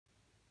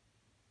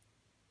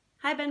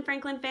Hi, Ben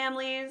Franklin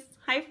families.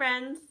 Hi,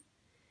 friends.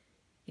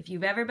 If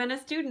you've ever been a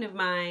student of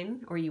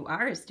mine, or you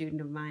are a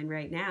student of mine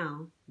right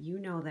now, you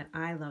know that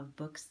I love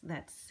books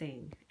that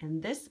sing.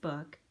 And this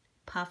book,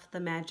 Puff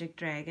the Magic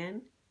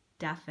Dragon,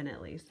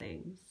 definitely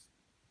sings.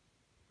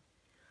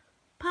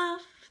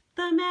 Puff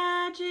the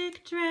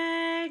Magic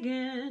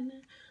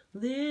Dragon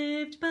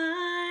lived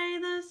by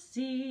the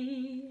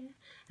sea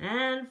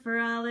and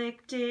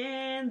frolicked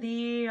in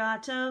the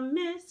autumn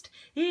mist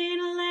in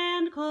a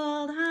land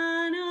called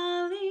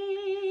Hanalei.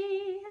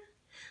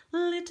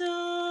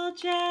 Little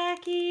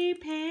Jackie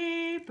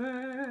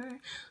Paper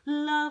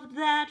loved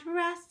that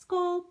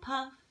rascal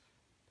Puff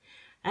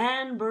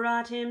and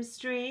brought him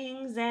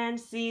strings and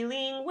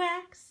sealing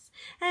wax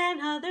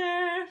and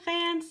other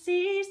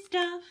fancy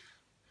stuff.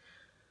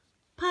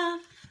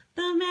 Puff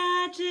the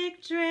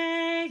Magic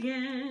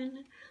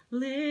Dragon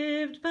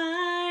lived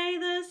by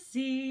the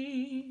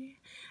sea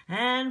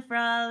and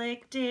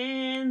frolicked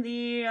in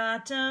the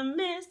autumn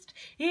mist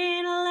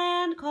in a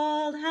land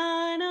called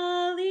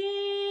Hanalei.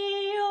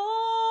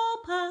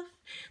 Oh, Puff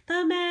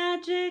the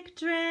Magic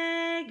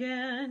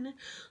Dragon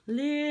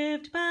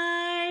lived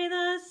by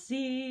the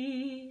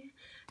sea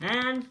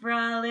and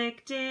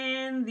frolicked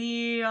in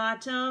the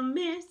autumn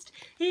mist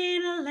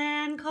in a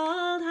land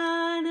called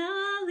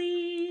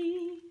Hanalei.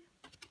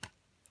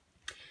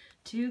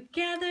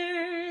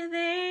 Together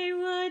they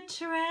would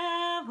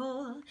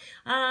travel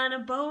on a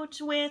boat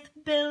with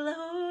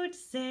billowed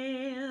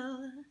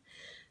sail.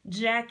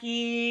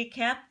 Jackie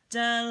kept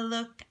a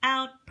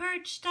lookout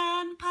perched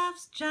on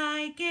Puff's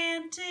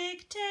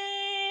gigantic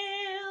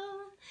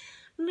tail.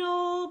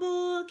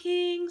 Noble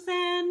kings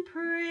and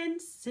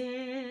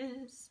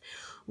princes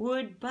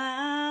would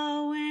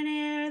bow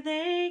whene'er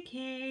they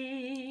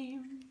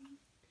came.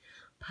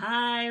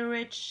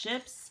 Pirate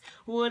ships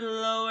would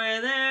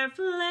lower their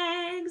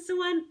flags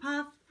when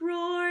Puff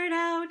roared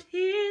out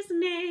his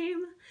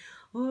name.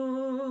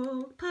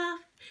 Oh, Puff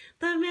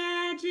the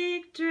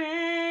Magic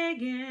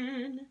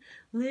Dragon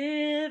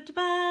lived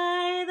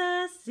by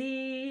the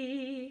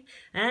sea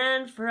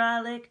and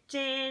frolicked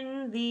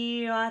in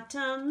the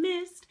autumn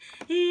mist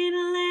in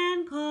a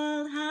land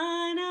called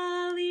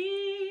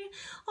Hanalei.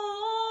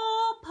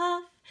 Oh,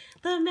 Puff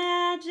the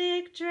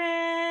Magic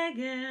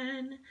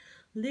Dragon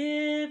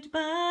lived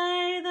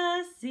by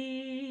the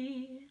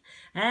sea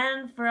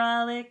and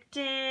frolicked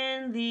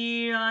in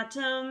the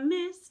autumn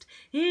mist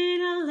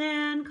in a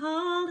land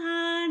called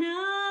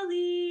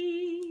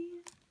Hanalei.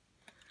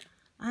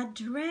 A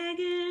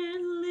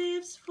dragon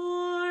lives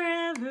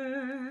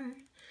forever,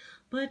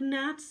 but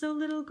not so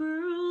little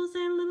girls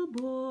and little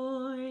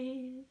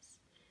boys.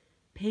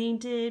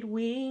 Painted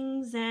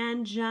wings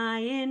and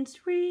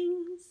giant's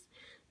rings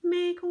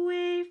make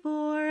way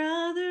for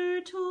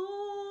other toys.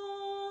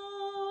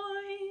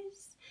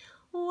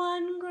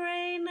 One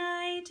gray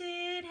night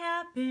it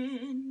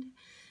happened,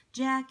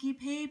 Jackie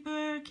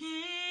Paper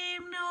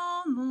came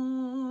no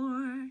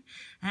more,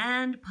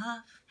 and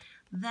Puff,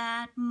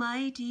 that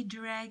mighty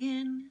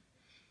dragon,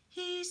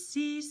 he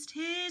ceased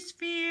his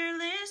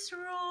fearless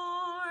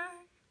roar.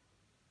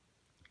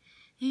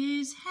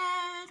 His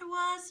head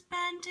was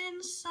bent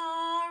in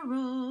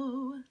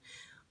sorrow,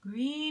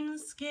 green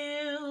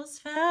scales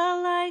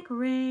fell like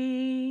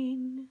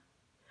rain.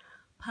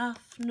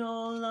 Puff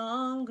no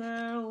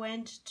longer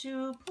went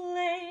to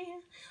play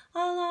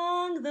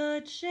along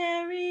the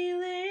cherry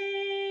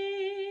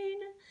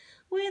lane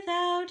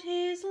without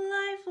his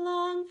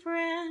lifelong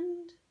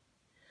friend.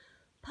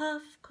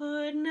 Puff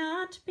could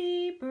not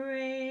be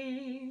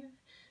brave,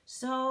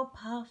 so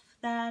Puff,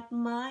 that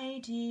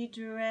mighty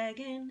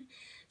dragon,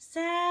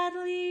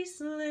 sadly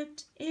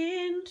slipped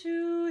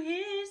into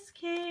his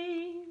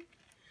cave.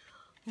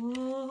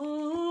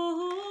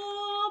 Oh,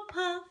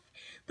 Puff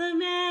the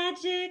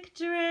Magic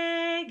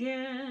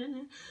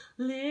Dragon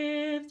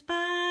lived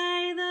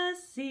by the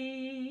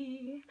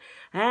sea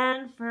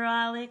and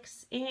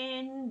frolics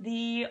in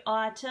the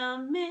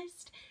autumn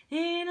mist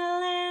in a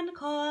land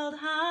called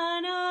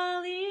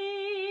Hanalei.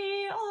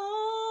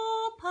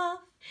 Oh,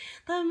 Puff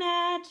the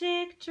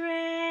Magic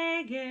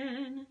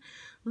Dragon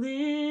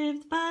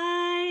lived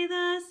by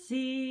the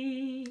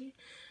sea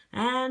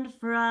and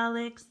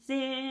frolics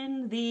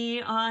in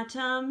the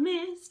autumn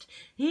mist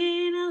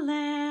in a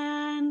land